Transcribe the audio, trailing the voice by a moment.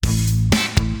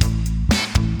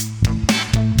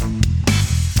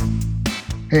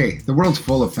Hey, the world's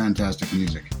full of fantastic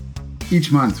music.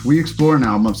 Each month, we explore an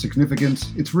album of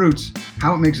significance, its roots,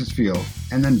 how it makes us feel,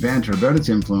 and then banter about its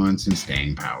influence and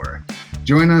staying power.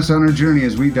 Join us on our journey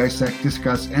as we dissect,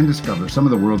 discuss, and discover some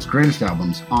of the world's greatest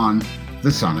albums on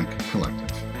The Sonic Collective.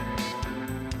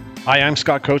 Hi, I'm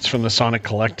Scott Coates from the Sonic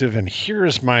Collective, and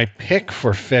here's my pick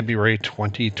for February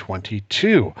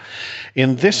 2022.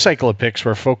 In this cycle of picks,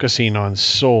 we're focusing on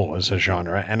soul as a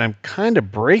genre, and I'm kind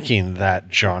of breaking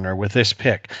that genre with this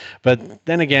pick. But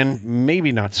then again,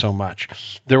 maybe not so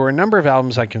much. There were a number of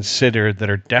albums I considered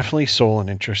that are definitely soul and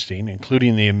interesting,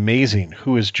 including the amazing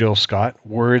Who is Jill Scott?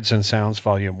 Words and Sounds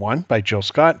Volume 1 by Jill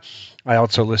Scott. I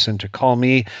also listened to Call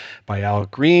Me by Al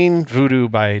Green, Voodoo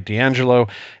by D'Angelo,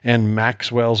 and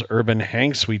Maxwell's Urban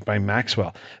Hang Suite by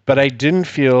Maxwell. But I didn't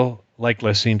feel like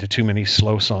listening to too many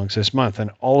slow songs this month, and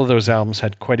all of those albums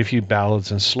had quite a few ballads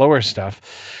and slower stuff.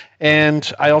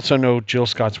 And I also know Jill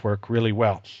Scott's work really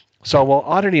well. So while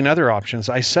auditing other options,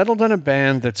 I settled on a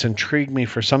band that's intrigued me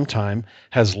for some time,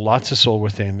 has lots of soul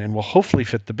within, and will hopefully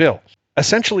fit the bill.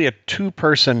 Essentially a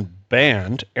two-person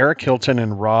band, Hilton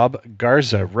and Rob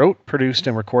Garza wrote, produced,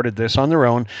 and recorded this on their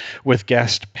own, with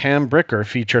guest Pam Bricker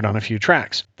featured on a few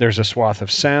tracks. There's a swath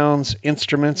of sounds,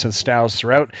 instruments, and styles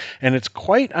throughout, and it's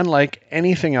quite unlike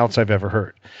anything else I've ever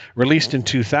heard. Released in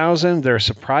 2000, there are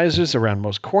surprises around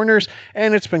most corners,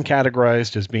 and it's been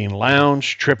categorized as being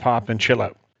lounge, trip-hop, and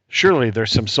chill-out. Surely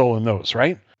there's some soul in those,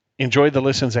 right? Enjoy the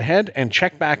listens ahead, and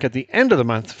check back at the end of the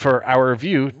month for our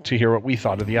review to hear what we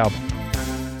thought of the album.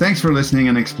 Thanks for listening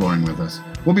and exploring with us.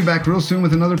 We'll be back real soon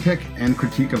with another pick and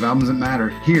critique of albums that matter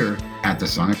here at the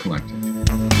Sonic Collective.